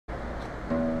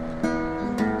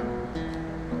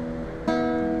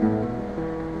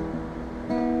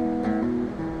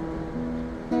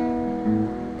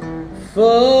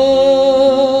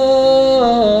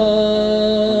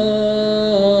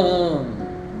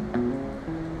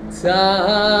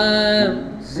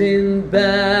Funtimes in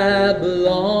Babylon.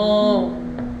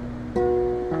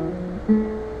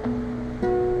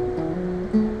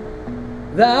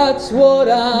 That's what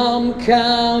I'm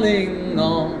counting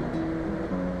on.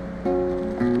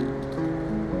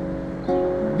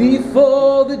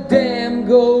 Before the dam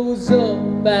goes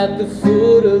up at the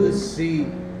foot of the sea,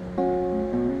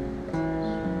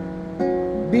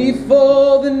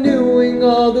 before the newing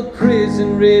of the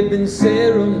prison ribbon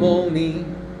ceremony,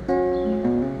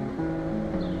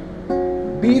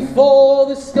 before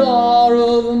the star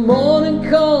of the morning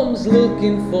comes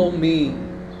looking for me.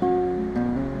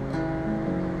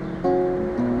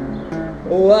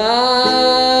 Oh,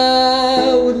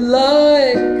 I would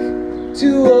like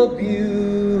to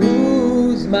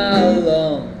abuse my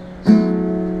lungs,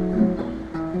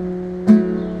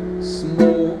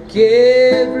 smoke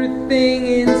everything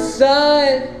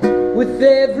inside with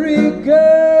every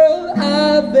girl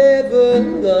I've ever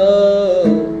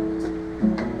loved,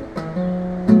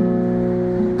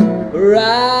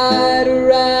 ride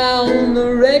around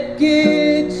the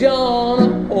wreckage on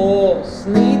a horse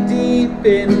knee deep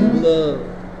in blood.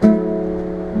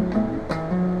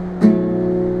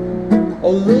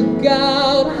 Oh, look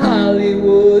out,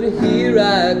 Hollywood, here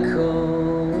I come.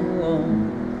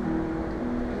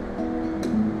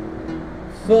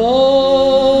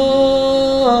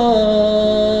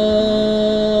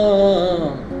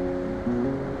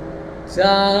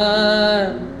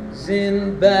 Funtimes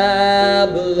in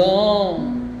Babylon.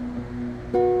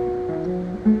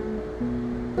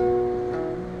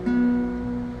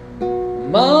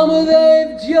 Mama,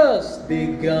 they've just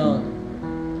begun.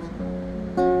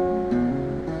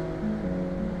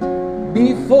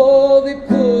 Before they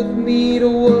put me to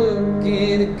work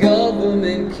in a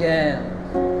government camp,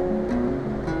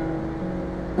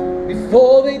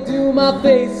 before they do my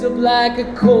face up like a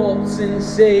corpse and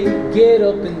say, get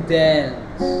up and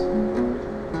dance,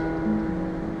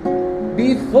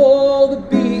 before the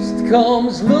beast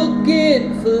comes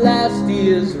looking for last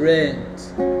year's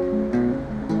rent.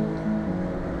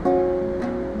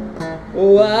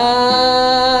 Oh,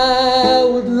 I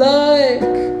would like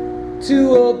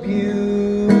to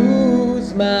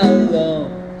abuse my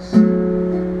lungs,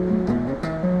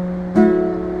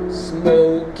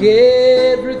 smoke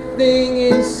everything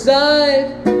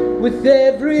inside with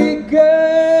every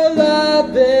girl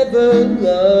I've ever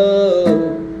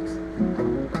loved,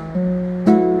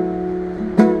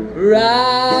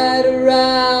 ride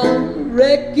around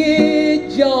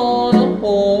wreckage on a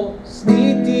horse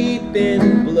knee deep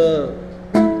in blood.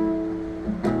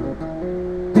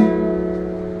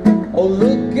 Oh,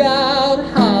 look out,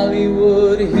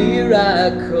 Hollywood, here I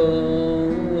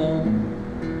come.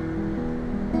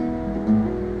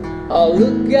 Oh,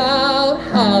 look out,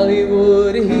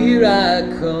 Hollywood, here I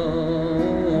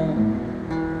come.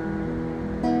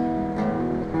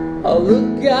 Oh,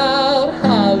 look out,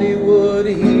 Hollywood,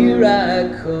 here I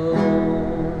come.